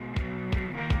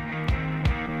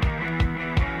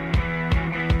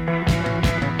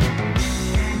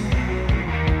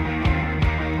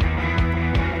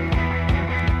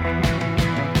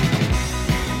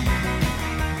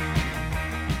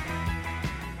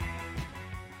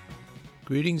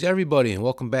Greetings, everybody, and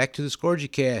welcome back to the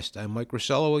ScourgeCast. I'm Mike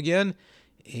Rossello again,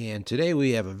 and today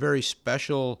we have a very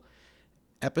special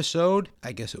episode.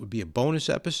 I guess it would be a bonus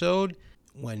episode.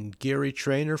 When Gary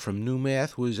Trainer from New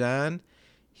Math was on,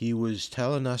 he was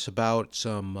telling us about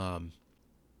some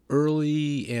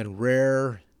early and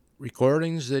rare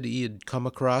recordings that he had come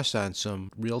across on some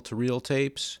reel-to-reel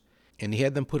tapes, and he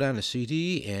had them put on a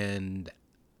CD, and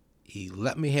he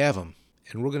let me have them,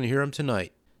 and we're going to hear them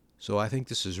tonight. So I think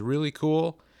this is really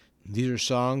cool. These are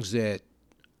songs that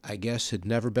I guess had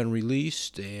never been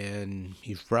released, and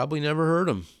you've probably never heard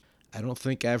them. I don't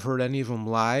think I've heard any of them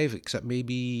live, except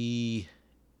maybe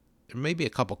a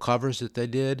couple covers that they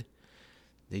did.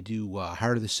 They do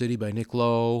Heart of the City by Nick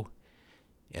Lowe,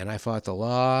 and I Fought the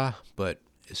Law. But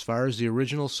as far as the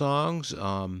original songs,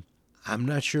 I'm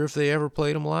not sure if they ever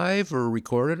played them live or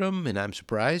recorded them, and I'm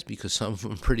surprised because some of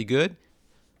them are pretty good.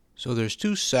 So there's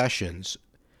two sessions.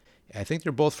 I think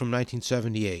they're both from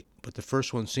 1978, but the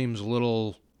first one seems a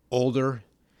little older,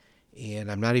 and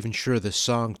I'm not even sure the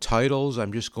song titles.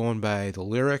 I'm just going by the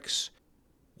lyrics.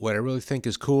 What I really think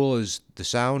is cool is the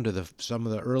sound of some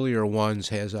of the earlier ones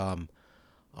has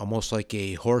almost like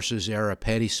a Horses era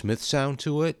Patti Smith sound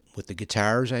to it, with the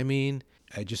guitars, I mean.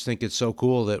 I just think it's so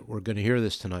cool that we're going to hear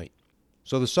this tonight.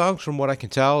 So the songs, from what I can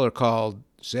tell, are called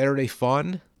Saturday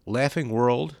Fun, Laughing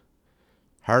World,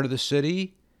 Heart of the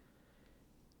City,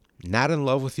 Not in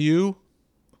Love with You,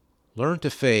 Learn to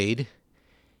Fade,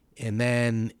 and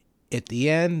then at the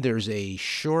end there's a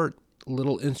short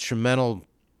little instrumental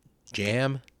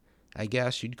jam, I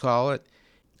guess you'd call it.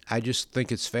 I just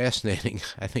think it's fascinating.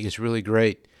 I think it's really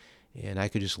great, and I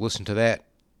could just listen to that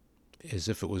as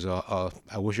if it was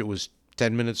I wish it was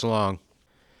 10 minutes long.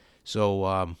 So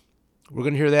we're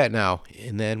going to hear that now,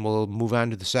 and then we'll move on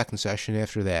to the second session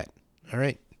after that. All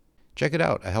right, check it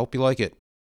out. I hope you like it.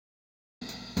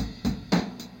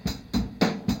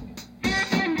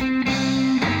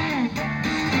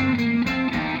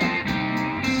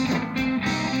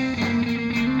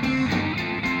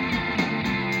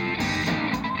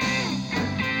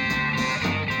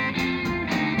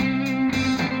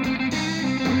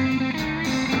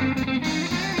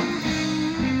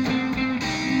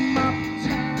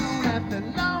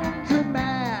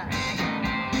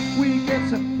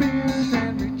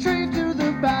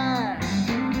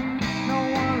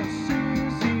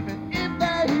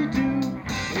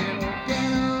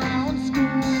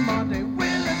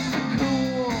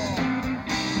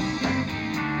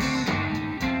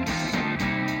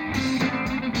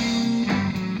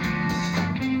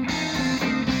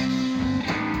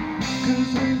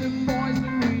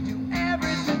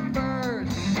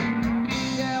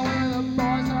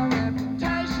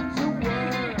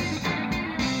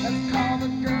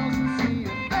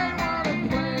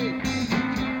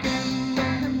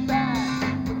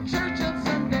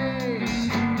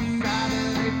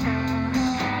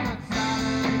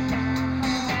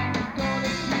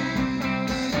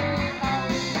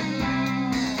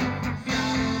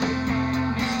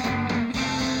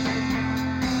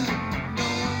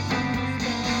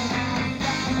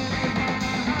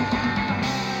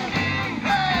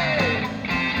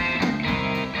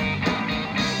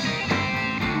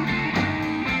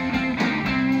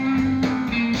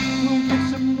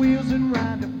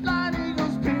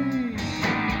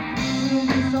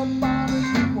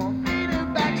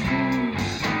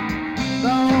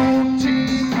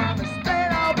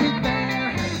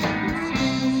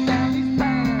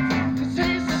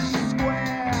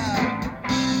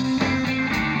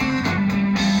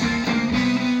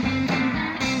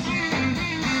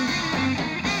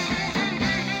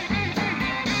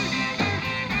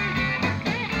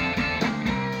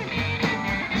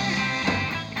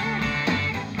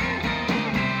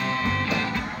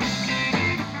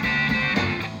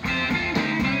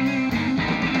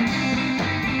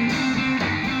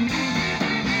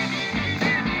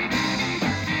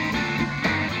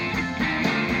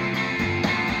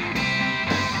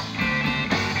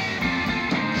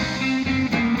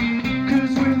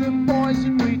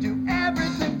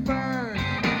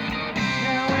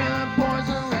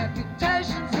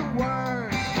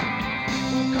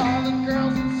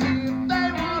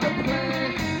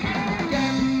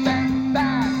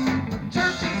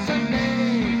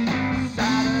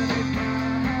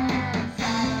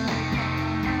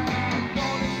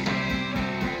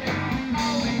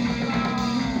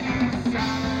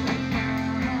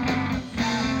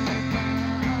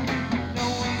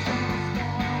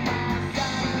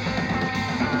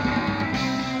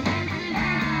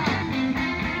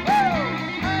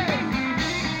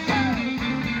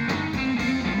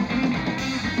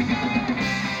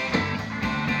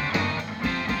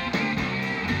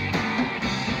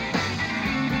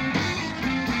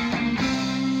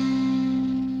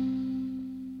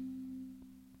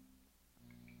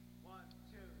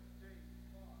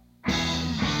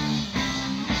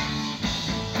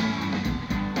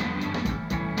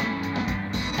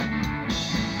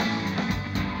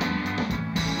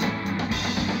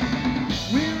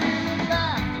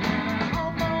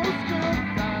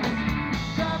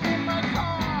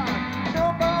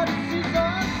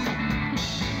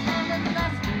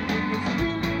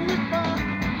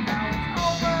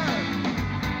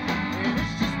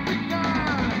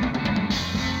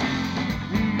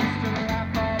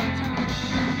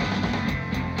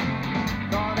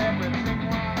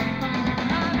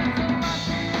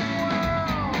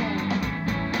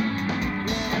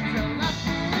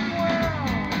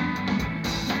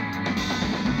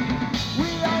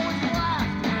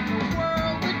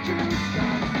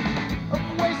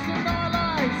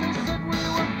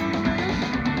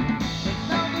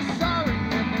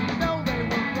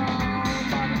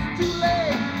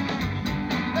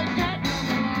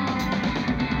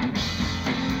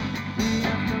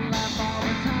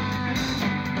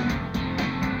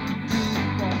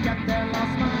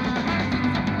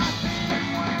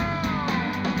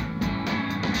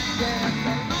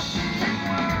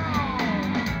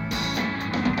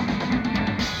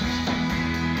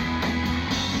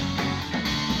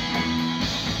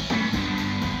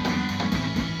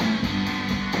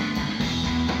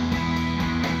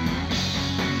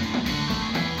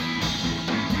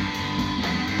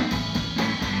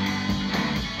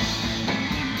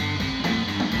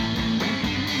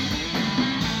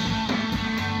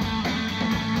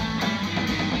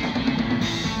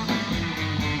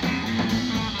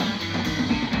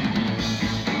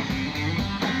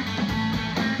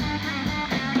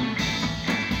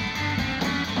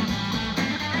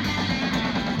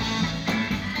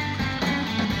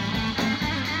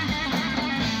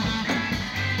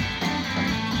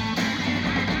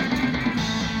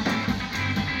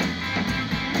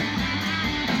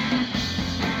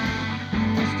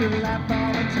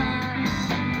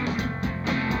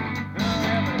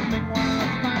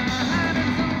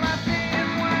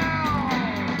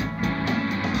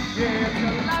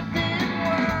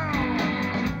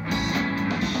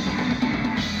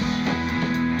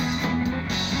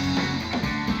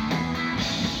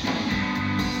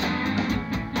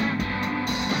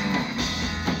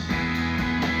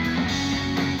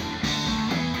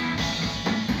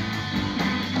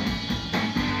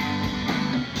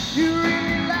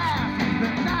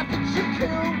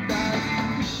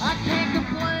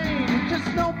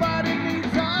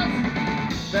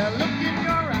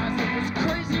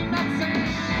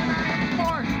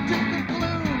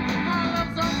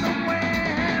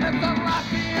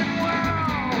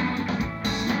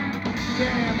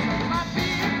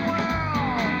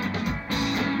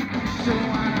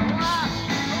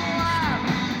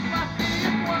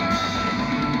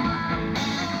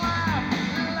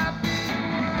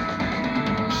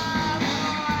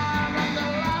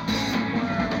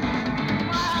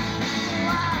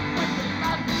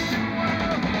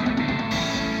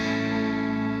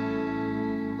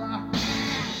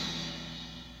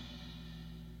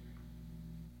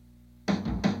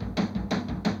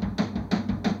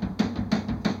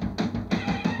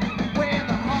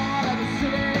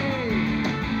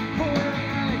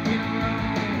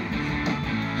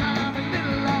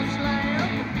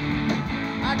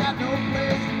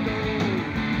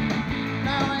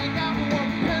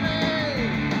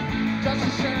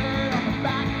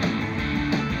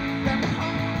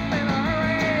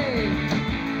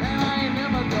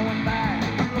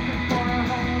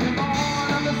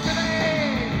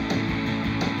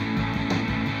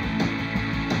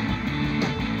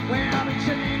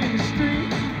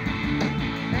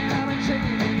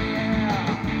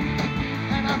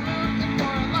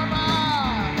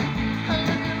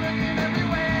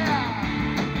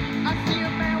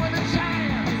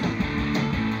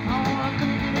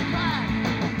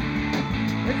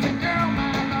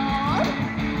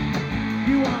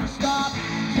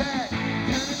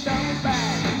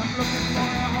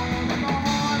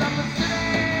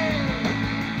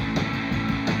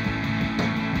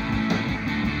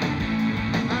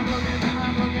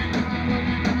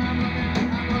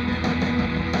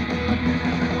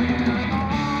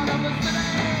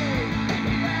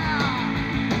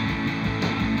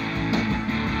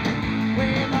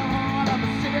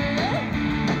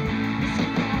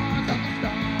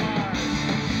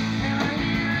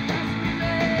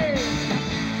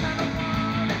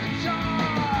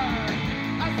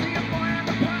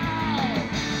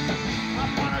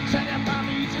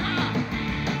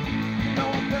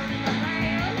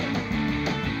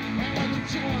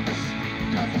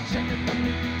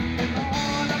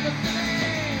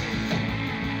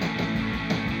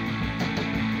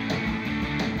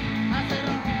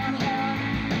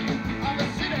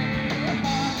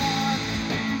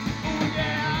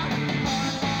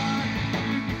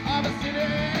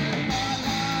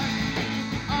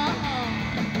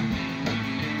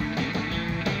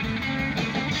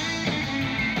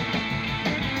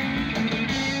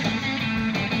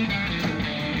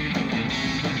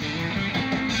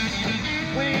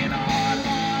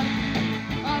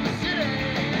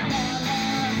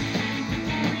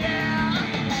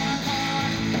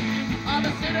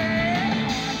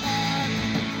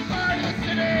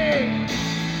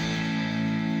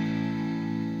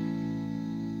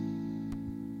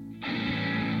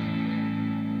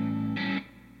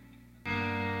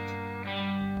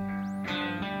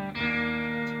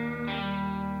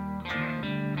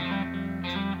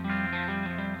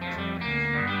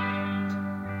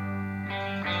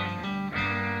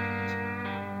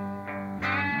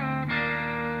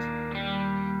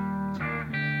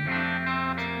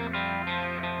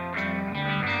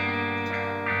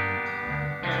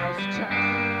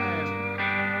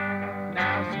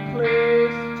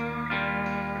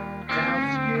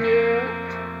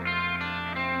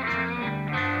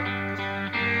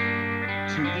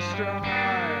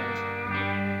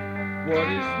 what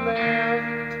is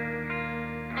left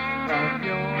of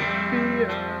your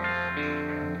fear.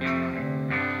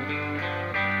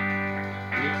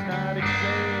 It's not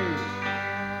exact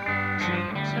to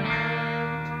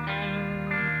time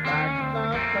like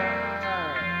lovers,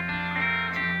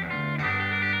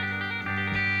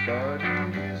 but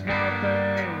it is one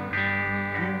thing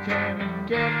you can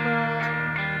get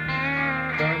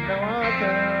from no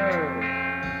other.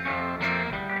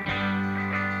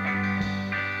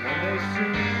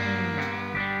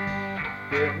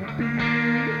 There will be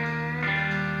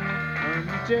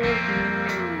only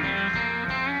days,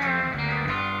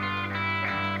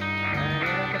 and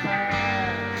the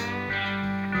past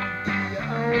will be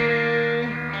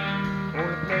only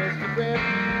with you.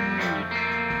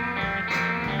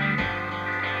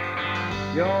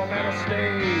 Your mental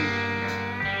state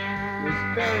is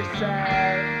very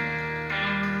sad,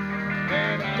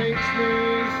 and it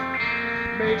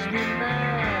makes me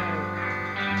mad.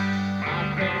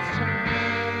 I think it's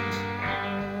time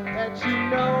that you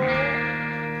know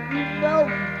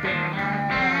you've been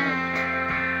had.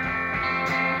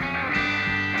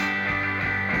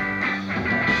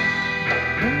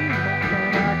 What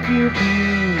can I give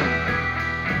you?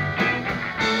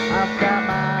 I've got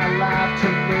my life to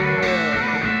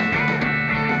live.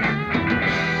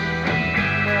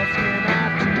 What else can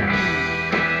I do?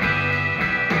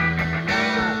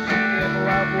 Not in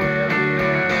love with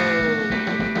you.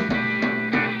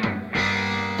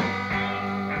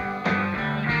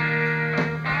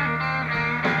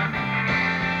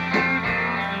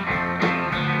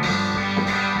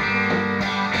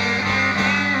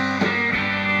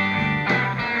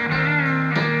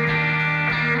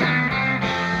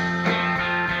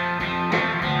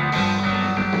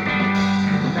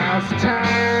 Now's the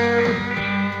time,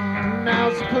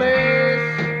 now's the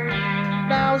place,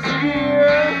 now's the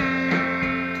year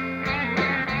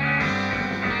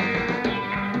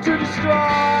to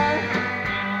destroy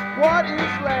what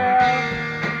is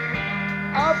left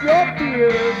of your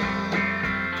fears.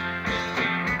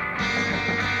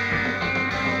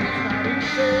 It's not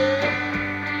easy,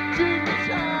 treat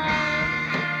the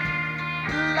time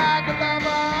like a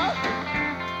lover.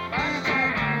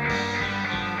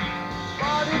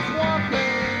 But it's one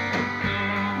thing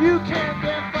you can't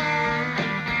get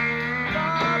from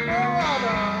no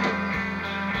other.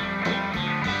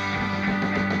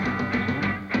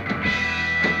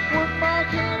 What more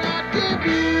can I give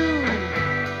you?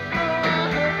 Oh, I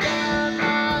have got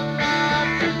my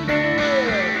life to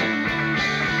live.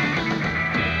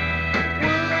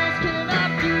 What else can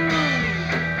I do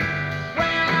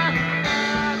when I'm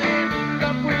not in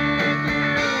love with you?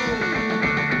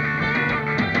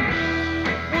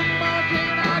 What more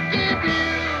can I give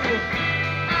you?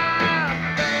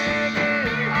 I'm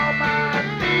begging on my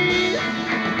knees.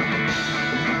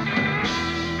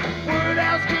 What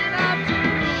else can I do?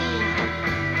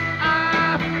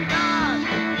 I'm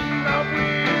not in love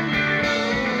with you.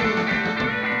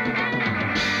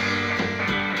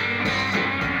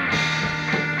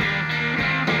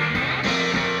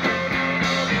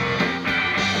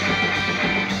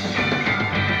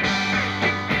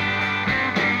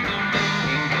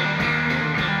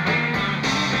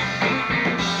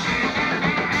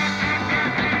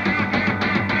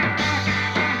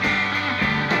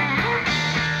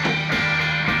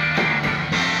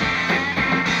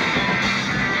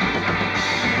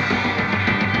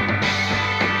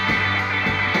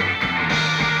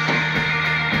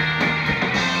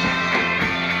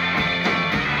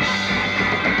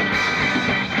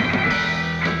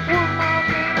 What more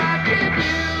can I give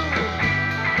you?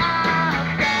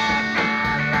 I've got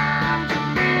my life to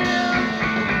live.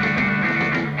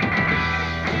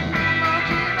 What more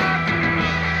can I do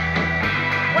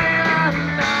when I'm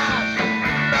not in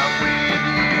love with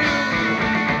you?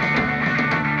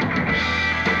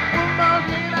 What more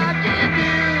can I give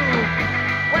you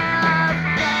when I've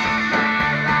got my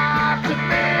life to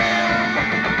live?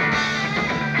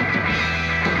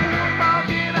 What more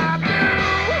can I do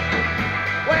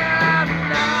when I'm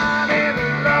not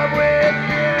in love with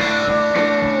you?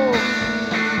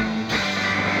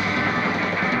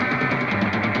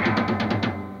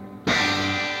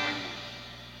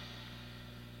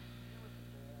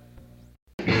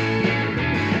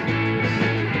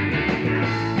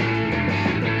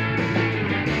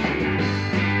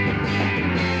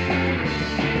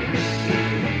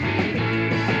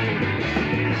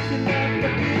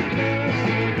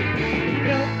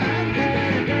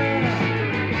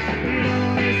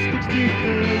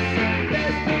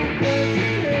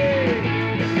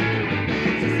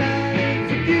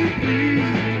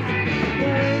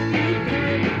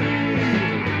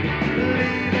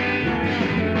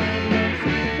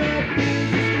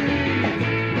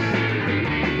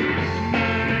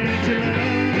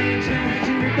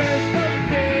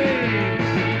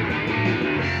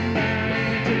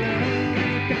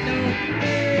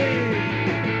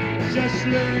 Just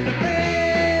learn to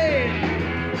play.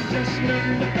 Just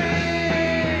learn to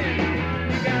play.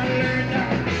 You gotta learn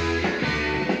now.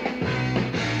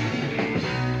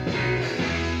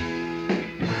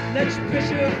 Let your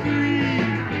pressure free.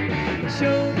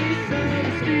 Show me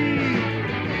some speed.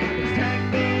 It's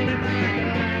tangled in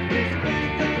my life. It's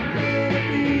back up over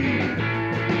me.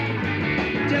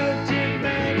 Don't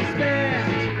demand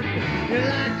respect. You're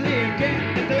likely to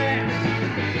get neglect.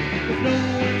 There's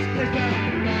no one's place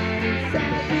like the mind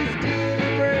inside this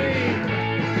tiny brain.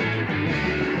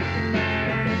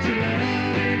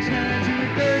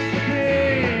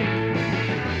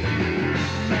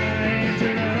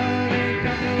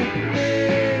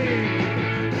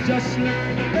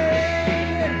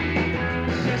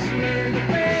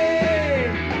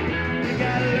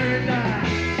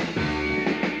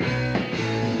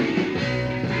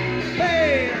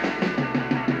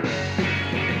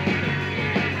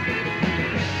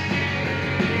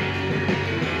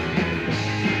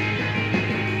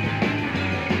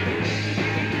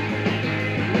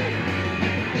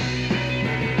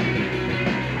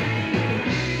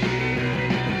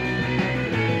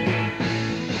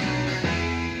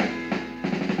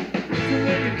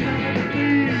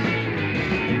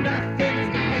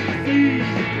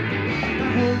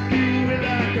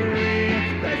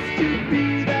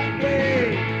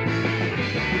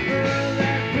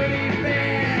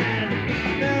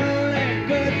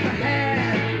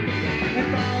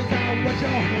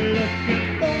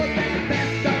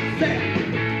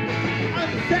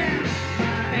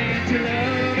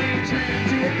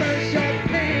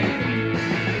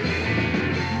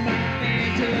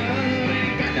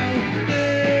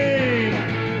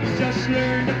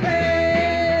 learn to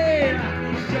fade.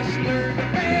 Just learn to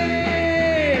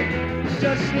fade.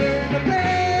 Just learn to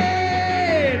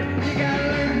fade. You gotta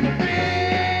learn to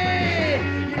fade.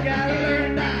 You gotta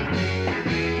learn now.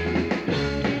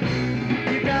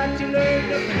 You got to learn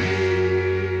to fade.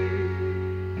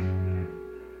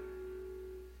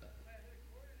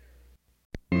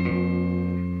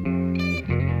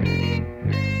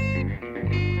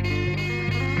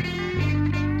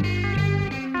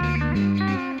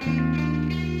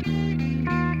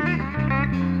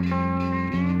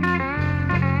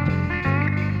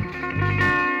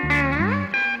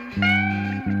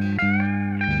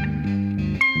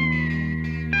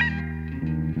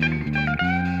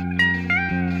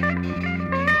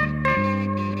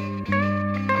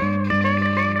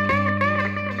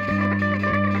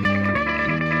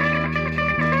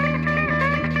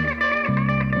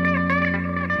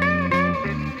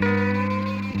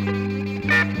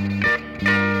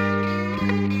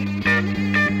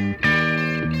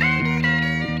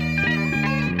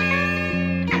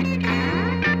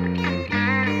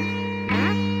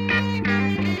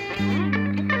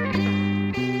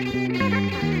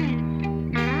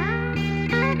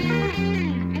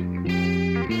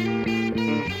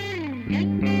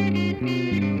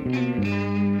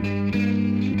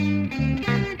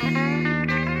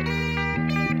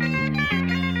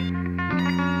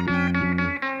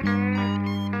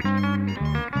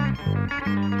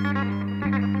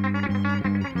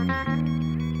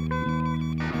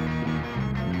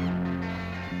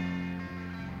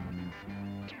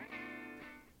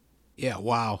 Yeah,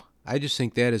 wow. I just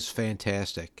think that is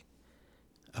fantastic.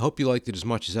 I hope you liked it as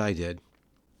much as I did.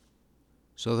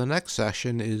 So the next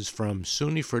session is from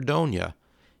Session Fredonia,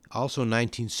 also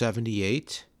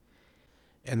 1978.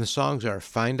 And the songs are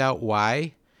Find Out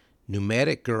Why,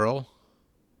 Pneumatic Girl,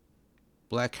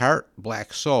 Black Heart,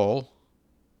 Black Soul,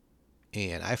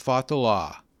 and I Fought the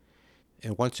Law.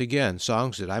 And once again,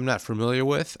 songs that I'm not familiar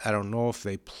with. I don't know if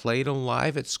they played them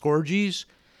live at Scorgies.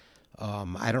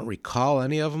 I don't recall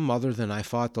any of them other than I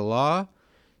Fought the Law.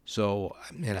 So,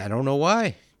 and I don't know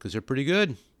why, because they're pretty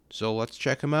good. So let's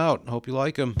check them out. Hope you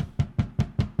like them.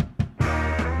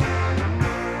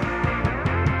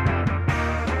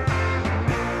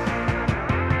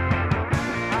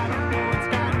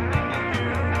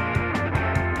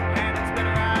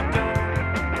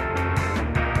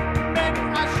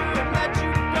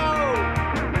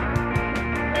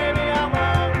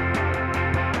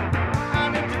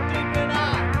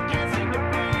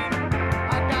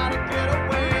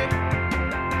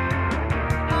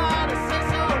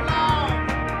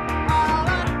 All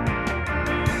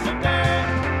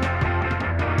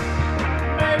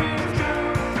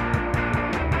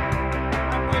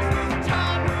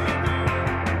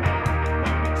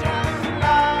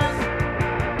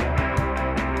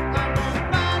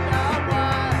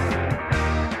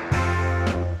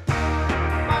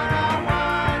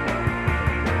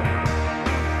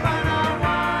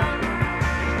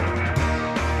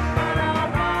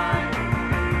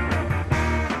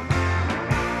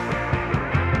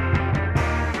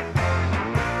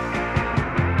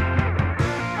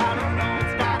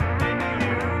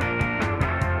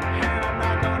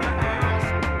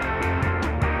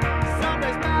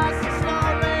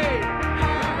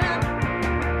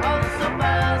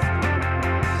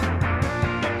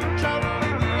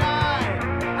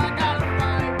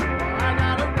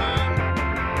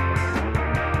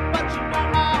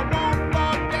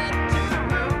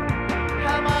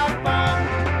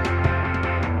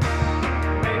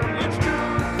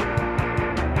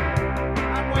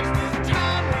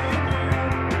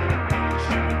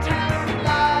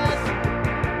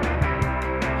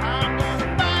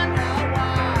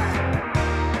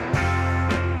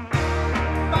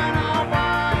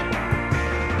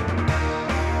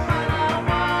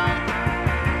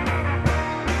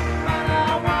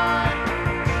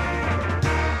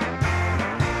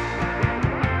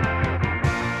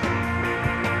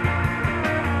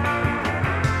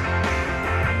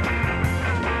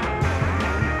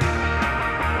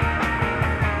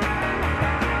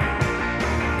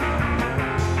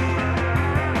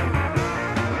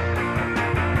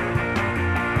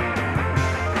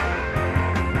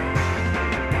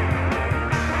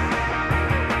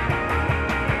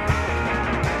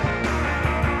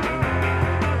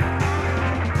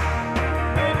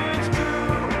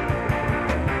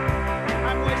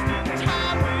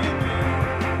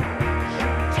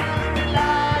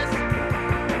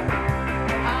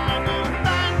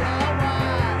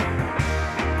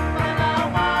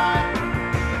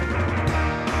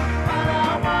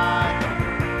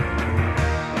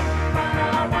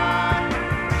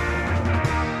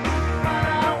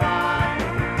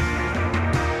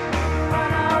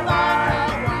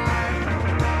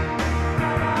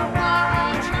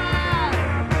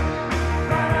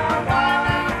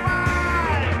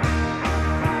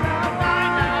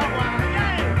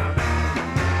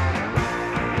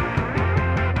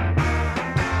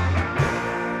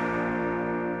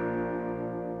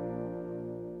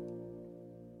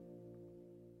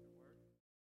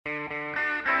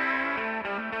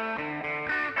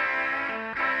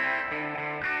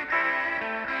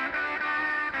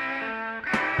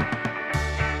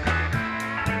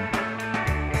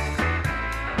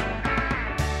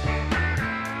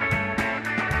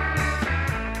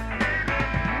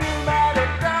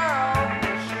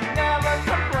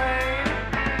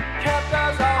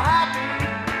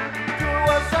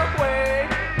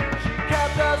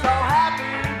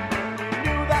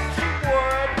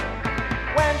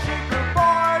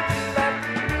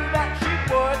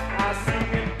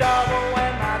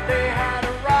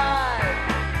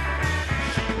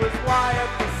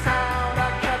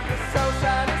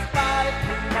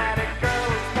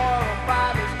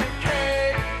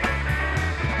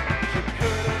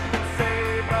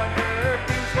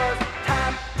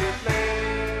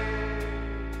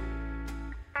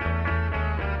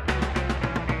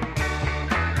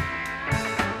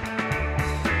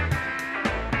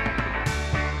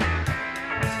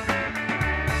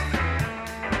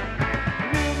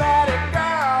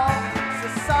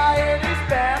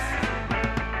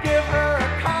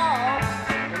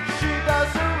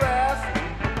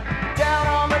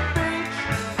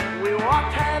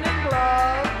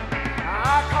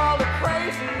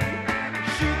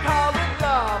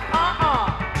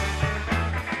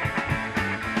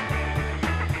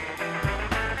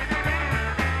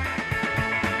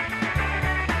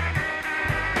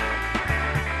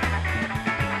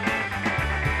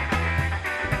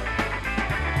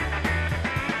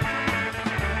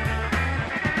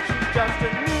just a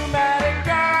pneumatic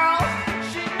girl.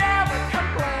 She never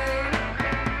complained,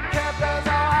 kept us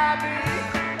all happy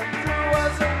and threw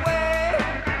us away.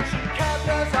 She kept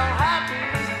us all happy,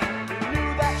 we knew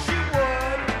that she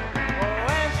would.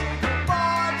 Oh, and she did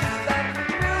more just like we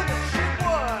knew that she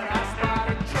would. I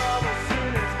spotted trouble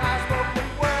soon as I spoke the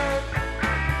word.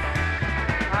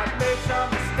 I made some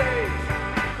mistakes,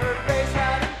 her face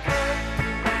hadn't turned.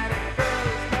 Pneumatic girl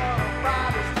is more of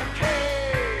Bobby's decay.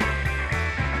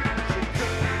 She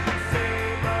could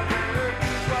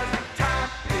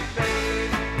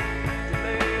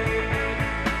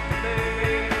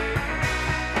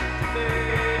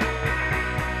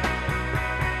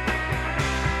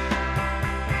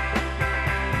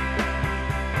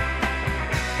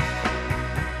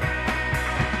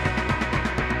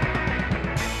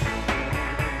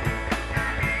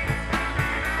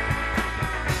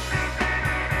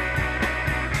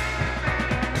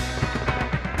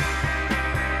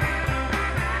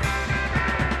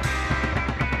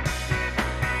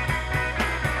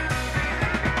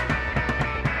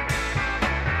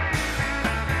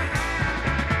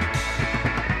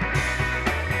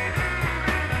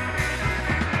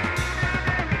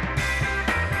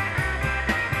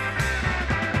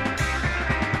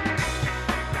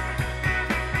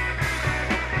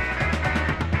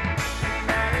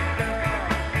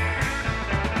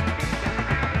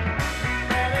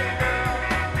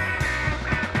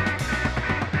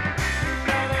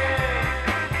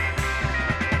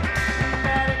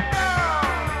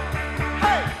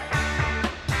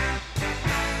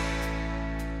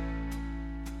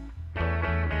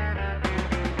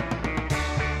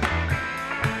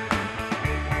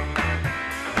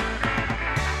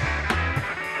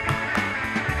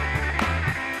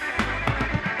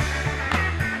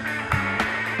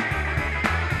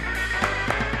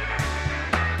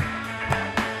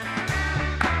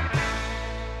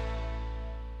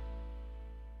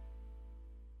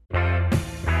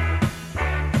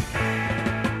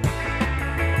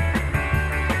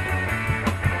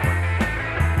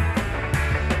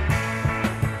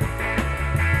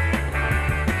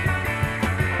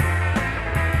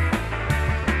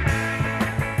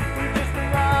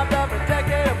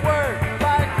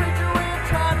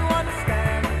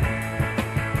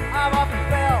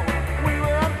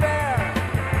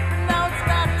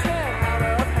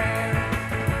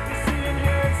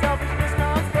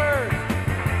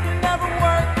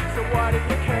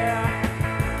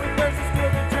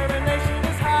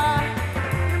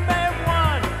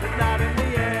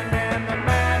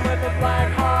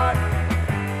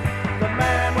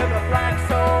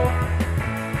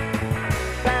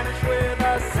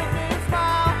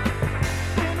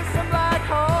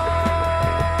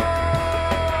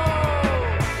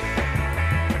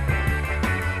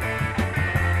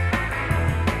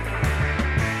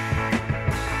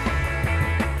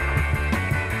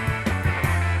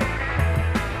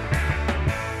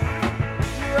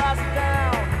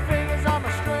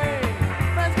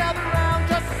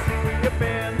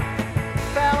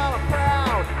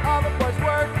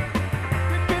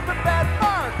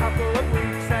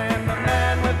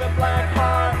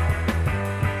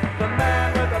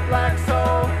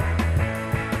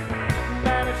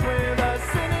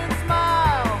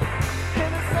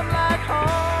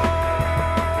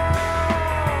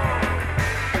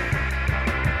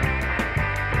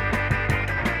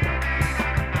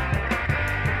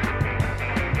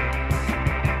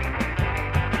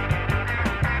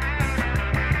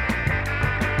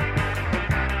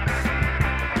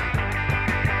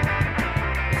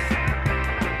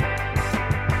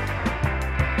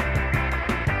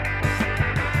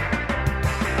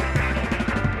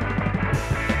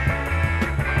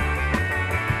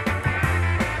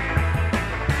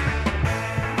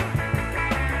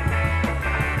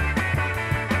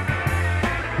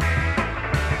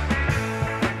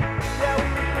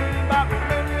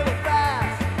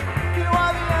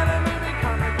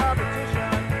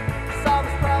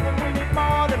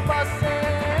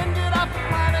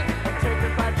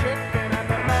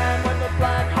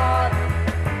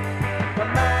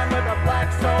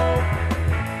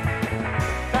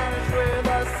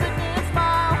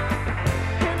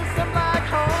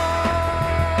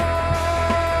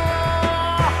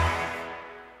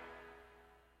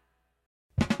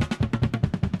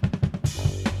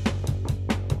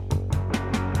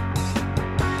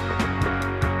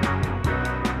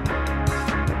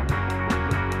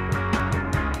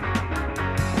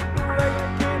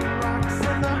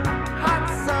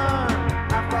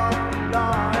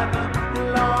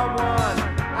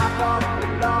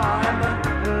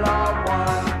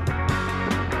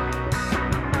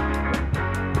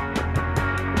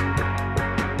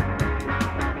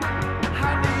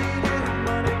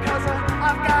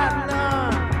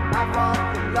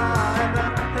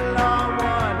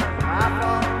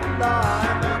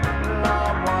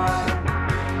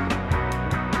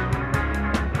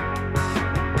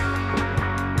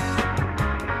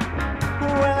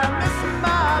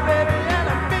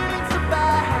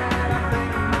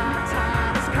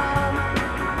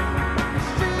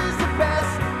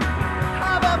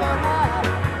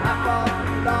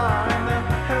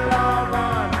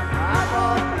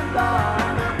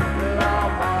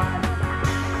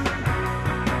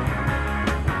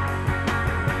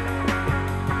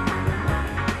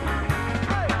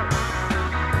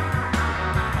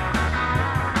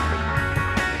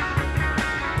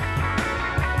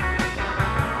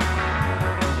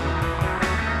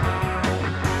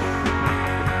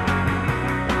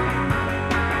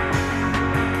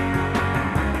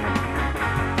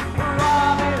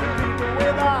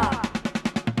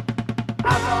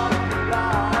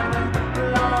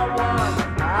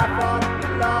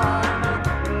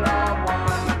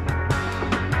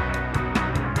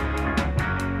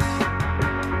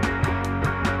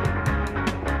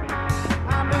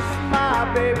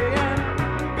baby, and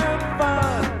good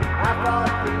fun. I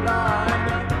fought the law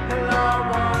and the law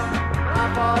won. I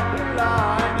fought the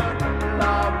law and the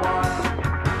law won.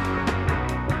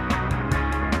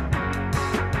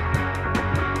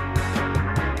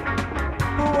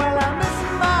 Well, I miss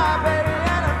my baby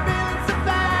and I'm feeling so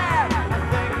bad. I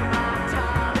think my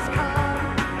time has come.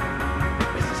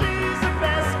 She's the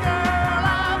best girl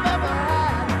I've ever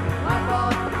had. I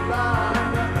fought the law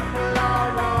and the law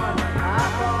won. I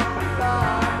fought the law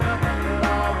and the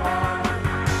law won.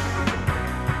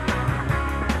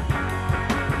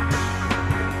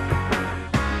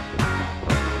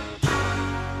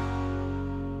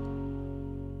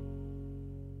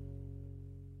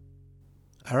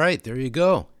 All right, there you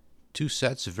go. 2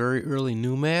 sets of very early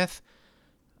new math.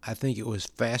 I think it was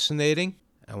fascinating.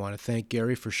 I want to thank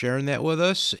Gary for sharing that with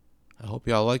us. I hope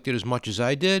y'all liked it as much as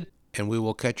I did, and we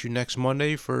will catch you next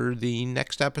Monday for the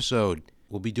next episode.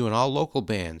 We'll be doing all local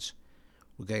bands.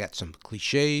 We got some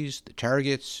cliches, the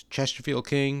Targets, Chesterfield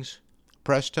Kings,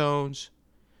 Prestones,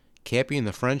 Cappy and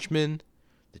the Frenchmen,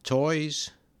 the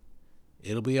Toys.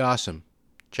 It'll be awesome.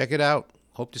 Check it out.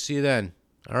 Hope to see you then.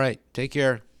 All right, take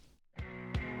care.